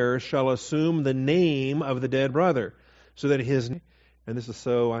she bears shall assume the name of the dead brother, so that his, and this is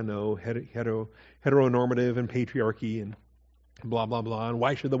so, I know, heteronormative and patriarchy and blah, blah, blah, and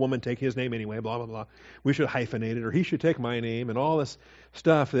why should the woman take his name anyway, blah, blah, blah. We should hyphenate it, or he should take my name, and all this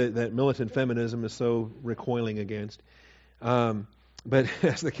stuff that militant feminism is so recoiling against. But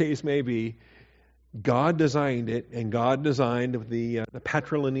as the case may be, God designed it, and God designed the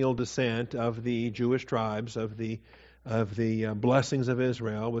patrilineal descent of the Jewish tribes, of the blessings of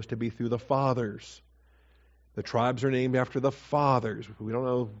Israel, was to be through the fathers. The tribes are named after the fathers. We don't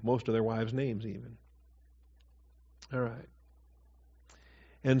know most of their wives' names even. All right.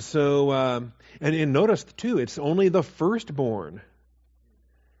 And so, and notice too, it's only the firstborn.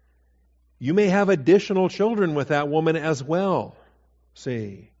 You may have additional children with that woman as well.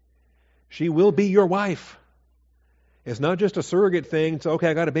 See, She will be your wife. It's not just a surrogate thing. It's okay,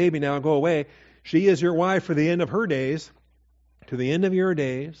 I got a baby now, I'll go away. She is your wife for the end of her days, to the end of your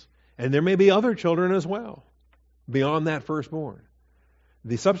days. And there may be other children as well, beyond that firstborn.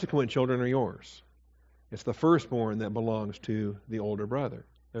 The subsequent children are yours. It's the firstborn that belongs to the older brother,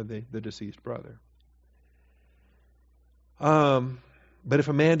 or the deceased brother. But if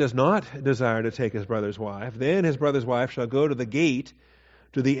a man does not desire to take his brother's wife, then his brother's wife shall go to the gate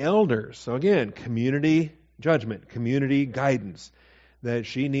to the elders. So again, community judgment, community guidance, that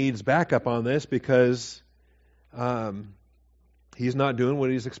she needs backup on this because he's not doing what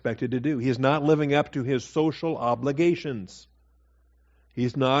he's expected to do. He's not living up to his social obligations.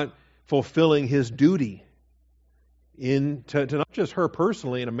 He's not fulfilling his duty to not just her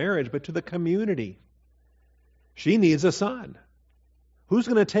personally in a marriage, but to the community. She needs a son. Who's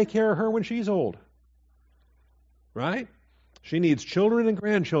going to take care of her when she's old? Right? She needs children and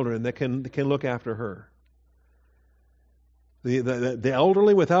grandchildren that can look after her. The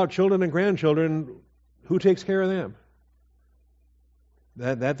elderly without children and grandchildren, who takes care of them?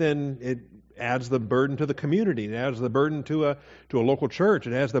 That then it adds the burden to the community. It adds the burden to a local church.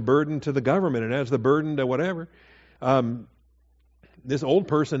 It adds the burden to the government. It adds the burden to whatever. This old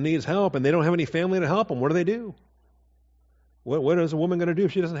person needs help, and they don't have any family to help them. What do they do? What is a woman going to do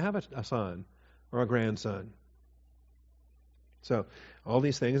if she doesn't have a son or a grandson? So all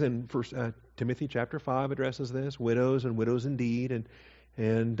these things, and First Timothy chapter 5 addresses this: widows and widows indeed,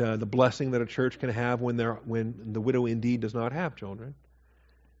 and the blessing that a church can have when the widow indeed does not have children.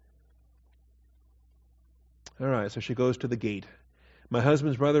 All right, so she goes to the gate. My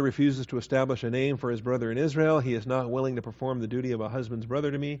husband's brother refuses to establish a name for his brother in Israel. He is not willing to perform the duty of a husband's brother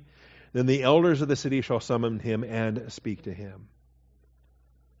to me. Then the elders of the city shall summon him and speak to him.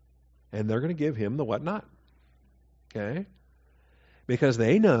 And they're going to give him the whatnot. Okay? Because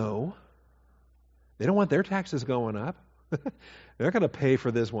they know they don't want their taxes going up. They're going to pay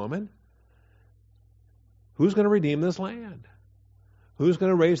for this woman. Who's going to redeem this land? Who's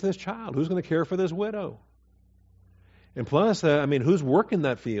going to raise this child? Who's going to care for this widow? And plus, who's working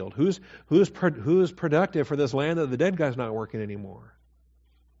that field? Who's productive for this land that the dead guy's not working anymore?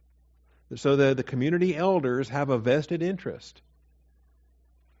 So the community elders have a vested interest.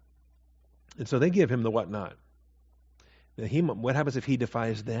 And so they give him the whatnot. Now what happens if he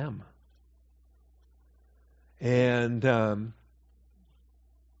defies them? And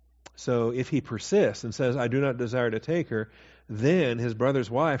so if he persists and says, I do not desire to take her, then his brother's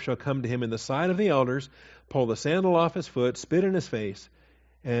wife shall come to him in the sight of the elders, pull the sandal off his foot, spit in his face,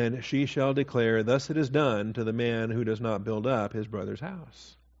 and she shall declare, thus it is done to the man who does not build up his brother's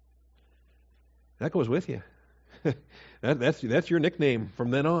house. That goes with you. That's your nickname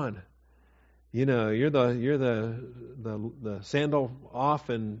from then on. You know, you're the sandal off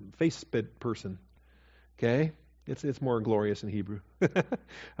and face spit person. Okay? It's more glorious in Hebrew.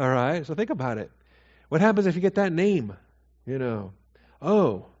 All right? So think about it. What happens if you get that name? You know,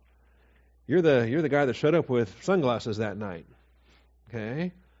 oh, you're the guy that showed up with sunglasses that night.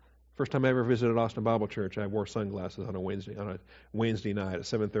 Okay? First time I ever visited Austin Bible Church, I wore sunglasses on a Wednesday night at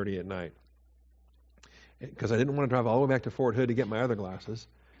 7:30 at night. Because I didn't want to drive all the way back to Fort Hood to get my other glasses.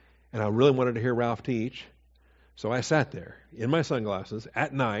 And I really wanted to hear Ralph teach. So I sat there in my sunglasses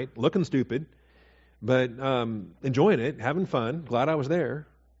at night, looking stupid, but enjoying it, having fun, glad I was there.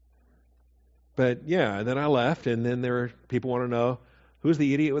 But yeah, and then I left, and then there were people want to know, who's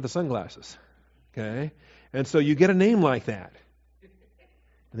the idiot with the sunglasses? Okay? And so you get a name like that.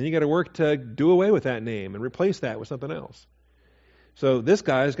 And then you got to work to do away with that name and replace that with something else. So this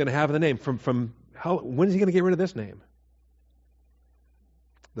guy is going to have the name when is he going to get rid of this name?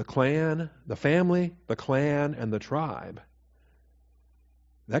 The clan, the family, the clan, and the tribe.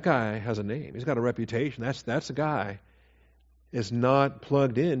 That guy has a name. He's got a reputation. That's a guy is not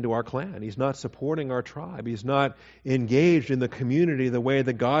plugged into our clan. He's not supporting our tribe. He's not engaged in the community the way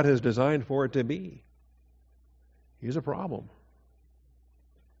that God has designed for it to be. He's a problem.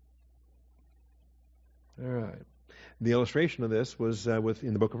 All right. The illustration of this was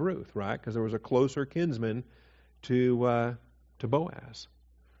in the book of Ruth, right? Because there was a closer kinsman to Boaz.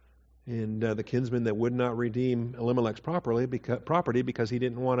 And the kinsman that would not redeem Elimelech's property because he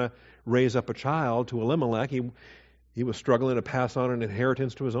didn't want to raise up a child to Elimelech. He was struggling to pass on an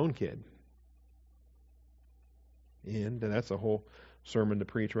inheritance to his own kid. And that's a whole sermon to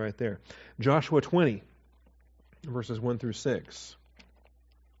preach right there. Joshua 20, verses 1 through 6.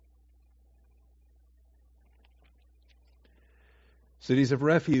 Cities of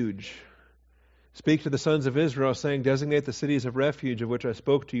refuge. Speak to the sons of Israel, saying, designate the cities of refuge of which I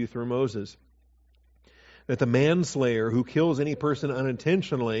spoke to you through Moses, that the manslayer who kills any person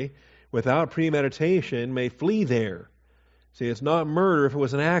unintentionally without premeditation may flee there. See, it's not murder if it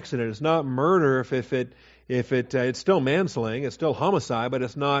was an accident. It's not murder it's still manslaying, it's still homicide, but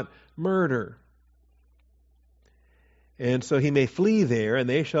it's not murder. And so he may flee there, and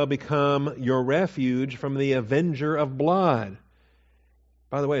they shall become your refuge from the avenger of blood.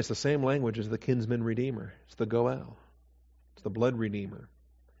 By the way, it's the same language as the kinsman redeemer. It's the Goel. It's the blood redeemer,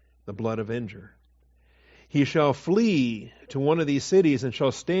 the blood avenger. He shall flee to one of these cities and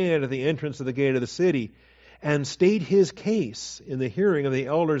shall stand at the entrance of the gate of the city and state his case in the hearing of the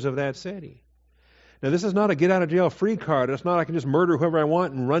elders of that city. Now, this is not a get-out-of-jail-free card. It's not I can just murder whoever I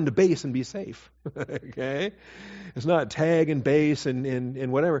want and run to base and be safe. Okay? It's not tag and base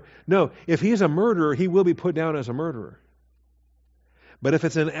and whatever. No, if he's a murderer, he will be put down as a murderer. But if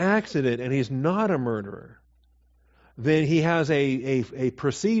it's an accident and he's not a murderer, then he has a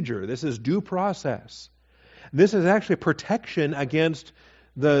procedure. This is due process. This is actually protection against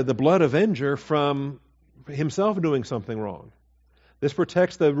the blood avenger from himself doing something wrong. This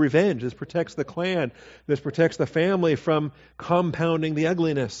protects the revenge. This protects the clan. This protects the family from compounding the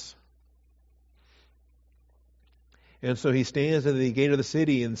ugliness. And so he stands at the gate of the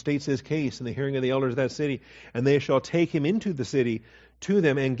city and states his case in the hearing of the elders of that city. And they shall take him into the city to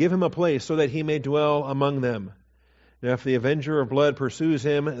them and give him a place so that he may dwell among them. Now if the avenger of blood pursues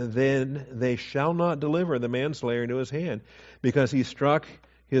him, then they shall not deliver the manslayer into his hand, because he struck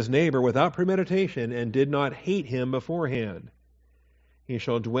his neighbor without premeditation and did not hate him beforehand. He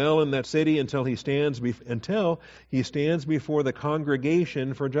shall dwell in that city until he stands before the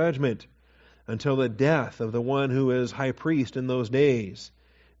congregation for judgment, until the death of the one who is high priest in those days.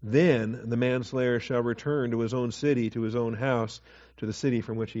 Then the manslayer shall return to his own city, to his own house, to the city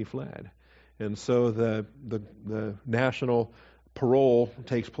from which he fled. And so the national parole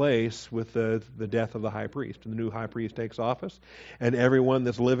takes place with the death of the high priest. And the new high priest takes office, and everyone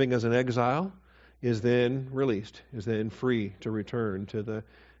that's living as an exile is then released, is then free to return to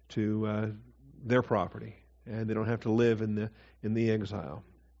their property, and they don't have to live in the exile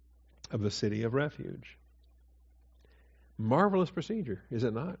of the city of refuge. Marvelous procedure, is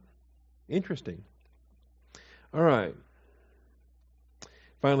it not? Interesting. All right.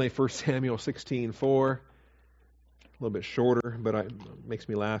 Finally, 1 Samuel 16:4. A little bit shorter, but it makes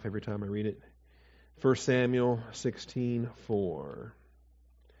me laugh every time I read it. 1 Samuel 16:4. 1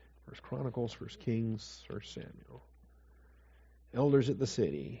 Chronicles, 1 Kings, 1 Samuel. Elders at the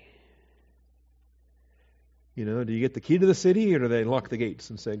city. Do you get the key to the city, or do they lock the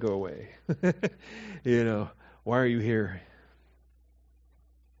gates and say, go away? Why are you here?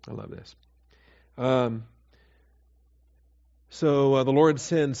 I love this. So the Lord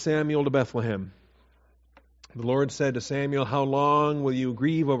sends Samuel to Bethlehem. The Lord said to Samuel, how long will you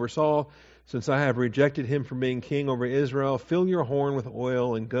grieve over Saul, since I have rejected him from being king over Israel? Fill your horn with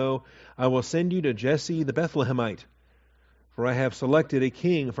oil and go. I will send you to Jesse the Bethlehemite, for I have selected a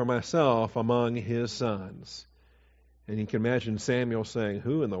king for myself among his sons. And you can imagine Samuel saying,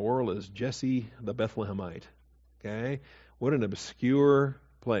 who in the world is Jesse the Bethlehemite? Okay? What an obscure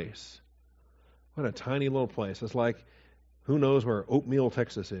place. What a tiny little place. It's like, who knows where Oatmeal,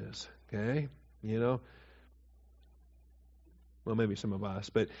 Texas is? Okay? Well, maybe some of us,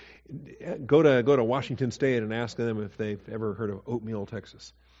 but go to Washington State and ask them if they've ever heard of Oatmeal,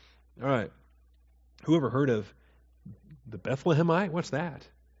 Texas. All right. Who ever heard of the Bethlehemite? What's that?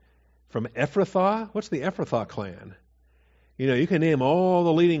 From Ephrathah? What's the Ephrathah clan? You can name all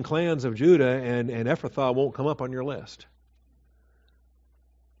the leading clans of Judah, and Ephrathah won't come up on your list.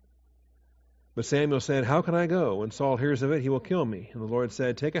 But Samuel said, how can I go? When Saul hears of it, he will kill me. And the Lord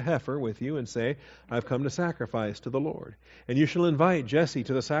said, take a heifer with you and say, I've come to sacrifice to the Lord. And you shall invite Jesse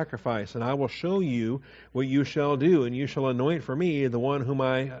to the sacrifice, and I will show you what you shall do, and you shall anoint for me the one whom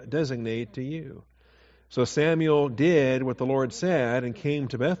I designate to you. So Samuel did what the Lord said and came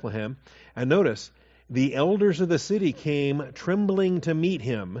to Bethlehem. And notice, the elders of the city came trembling to meet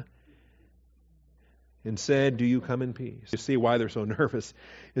him and said, do you come in peace? You see why they're so nervous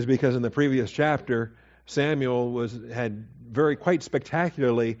is because in the previous chapter, Samuel had quite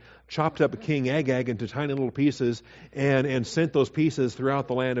spectacularly chopped up King Agag into tiny little pieces and sent those pieces throughout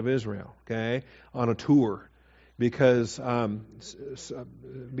the land of Israel, okay, on a tour because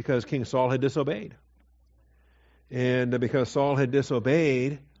King Saul had disobeyed. And because Saul had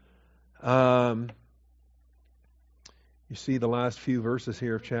disobeyed, you see the last few verses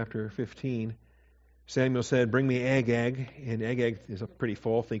here of chapter 15. Samuel said, bring me Agag. And Agag is pretty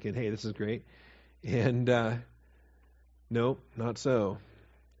full, thinking, hey, this is great. And no, not so.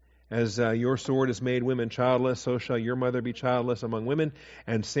 As your sword has made women childless, so shall your mother be childless among women.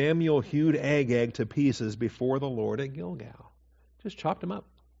 And Samuel hewed Agag to pieces before the Lord at Gilgal. Just chopped him up.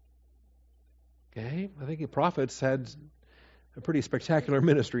 Okay? I think the prophets had a pretty spectacular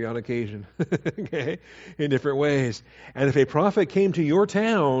ministry on occasion, okay, in different ways. And if a prophet came to your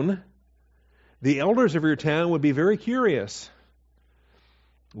town, the elders of your town would be very curious.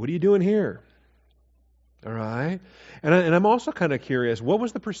 What are you doing here? All right? And I'm also kind of curious, what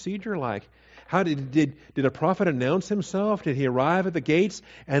was the procedure like? How did a prophet announce himself? Did he arrive at the gates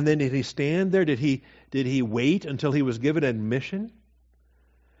and then did he stand there? Did he wait until he was given admission?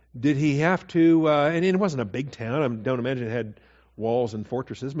 Did he have to, and it wasn't a big town, I don't imagine it had walls and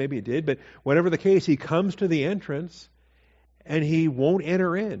fortresses, maybe it did, but whatever the case, he comes to the entrance and he won't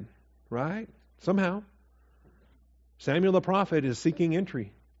enter in, right? Somehow. Samuel the prophet is seeking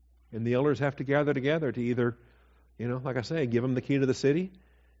entry, and the elders have to gather together to either, like I say, give him the key to the city,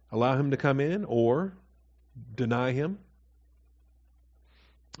 allow him to come in, or deny him.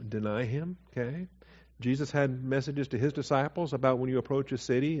 Deny him, okay? Jesus had messages to his disciples about when you approach a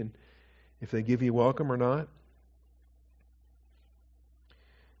city and if they give you welcome or not.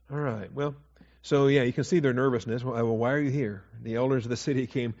 All right, well, so yeah, you can see their nervousness. Well, why are you here? The elders of the city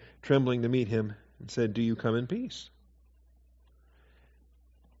came trembling to meet him and said, do you come in peace?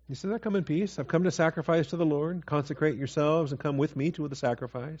 He says, I come in peace. I've come to sacrifice to the Lord. Consecrate yourselves and come with me to the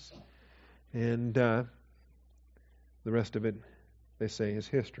sacrifice. And the rest of it, they say, is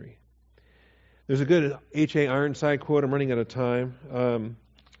history. There's a good H.A. Ironside quote. I'm running out of time. Let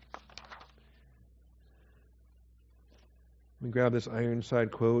me grab this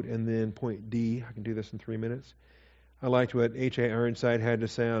Ironside quote and then point D. I can do this in 3 minutes. I liked what H.A. Ironside had to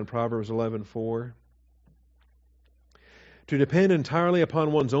say on Proverbs 11:4. To depend entirely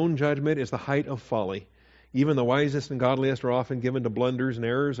upon one's own judgment is the height of folly. Even the wisest and godliest are often given to blunders and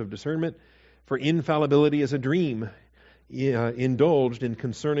errors of discernment, for infallibility is a dream indulged in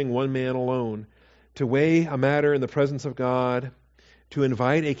concerning one man alone. To weigh a matter in the presence of God, to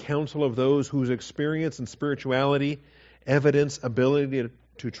invite a counsel of those whose experience and spirituality evidence ability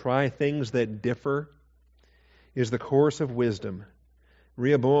to try things that differ, is the course of wisdom.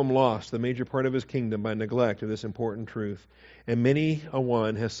 Rehoboam lost the major part of his kingdom by neglect of this important truth, and many a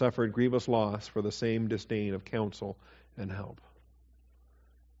one has suffered grievous loss for the same disdain of counsel and help.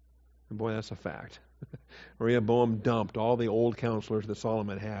 And boy, that's a fact. Rehoboam dumped all the old counselors that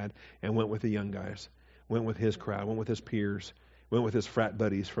Solomon had and went with the young guys, went with his crowd, went with his peers, went with his frat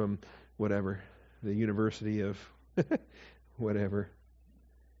buddies from whatever, the University of whatever.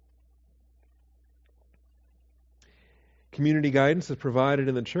 Community guidance is provided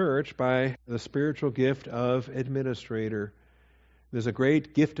in the church by the spiritual gift of administrator. There's a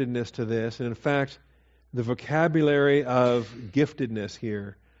great giftedness to this, and in fact, the vocabulary of giftedness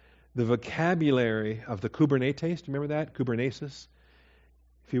here, the vocabulary of the Kubernetes, do you remember that? Kubernetes?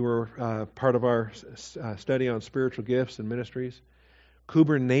 If you were part of our study on spiritual gifts and ministries,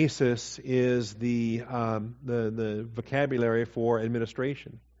 Kubernetes is the vocabulary for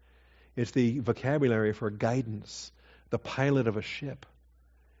administration. It's the vocabulary for guidance, the pilot of a ship.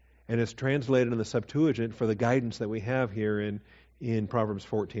 And it's translated in the Septuagint for the guidance that we have here in Proverbs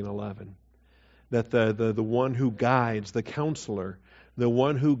 14:11. That the one who guides, the counselor, the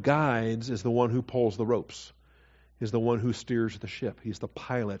one who guides is the one who pulls the ropes, is the one who steers the ship. He's the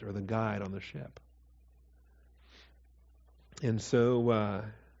pilot or the guide on the ship. And so,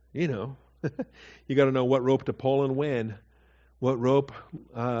 you got to know what rope to pull and when. What rope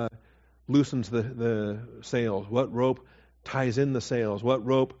loosens the sails? What rope ties in the sails? What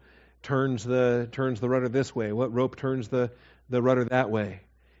rope turns the rudder this way? What rope turns the rudder that way?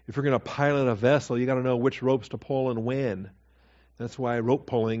 If you're going to pilot a vessel, you got to know which ropes to pull and when. That's why rope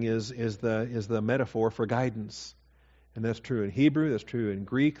pulling is the metaphor for guidance, and that's true in Hebrew. That's true in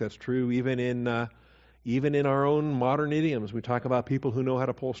Greek. That's true even in our own modern idioms. We talk about people who know how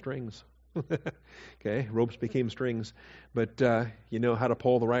to pull strings. Okay, ropes became strings, but you know how to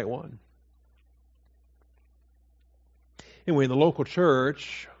pull the right one. Anyway, in the local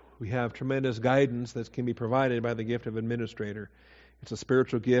church, we have tremendous guidance that can be provided by the gift of administrator. It's a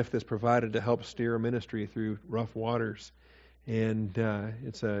spiritual gift that's provided to help steer a ministry through rough waters. And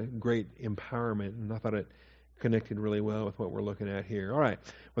it's a great empowerment, and I thought it connected really well with what we're looking at here. All right,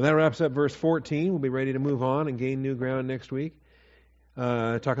 well, that wraps up verse 14. We'll be ready to move on and gain new ground next week.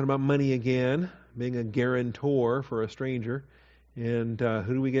 Talking about money again, being a guarantor for a stranger, and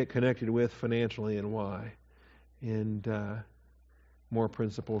who do we get connected with financially and why, and more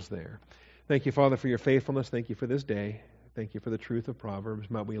principles there. Thank you, Father, for your faithfulness. Thank you for this day. Thank you for the truth of Proverbs.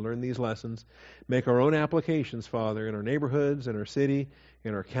 Might we learn these lessons, make our own applications, Father, in our neighborhoods, in our city,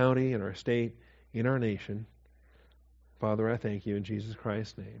 in our county, in our state, in our nation. Father, I thank you in Jesus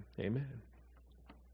Christ's name. Amen.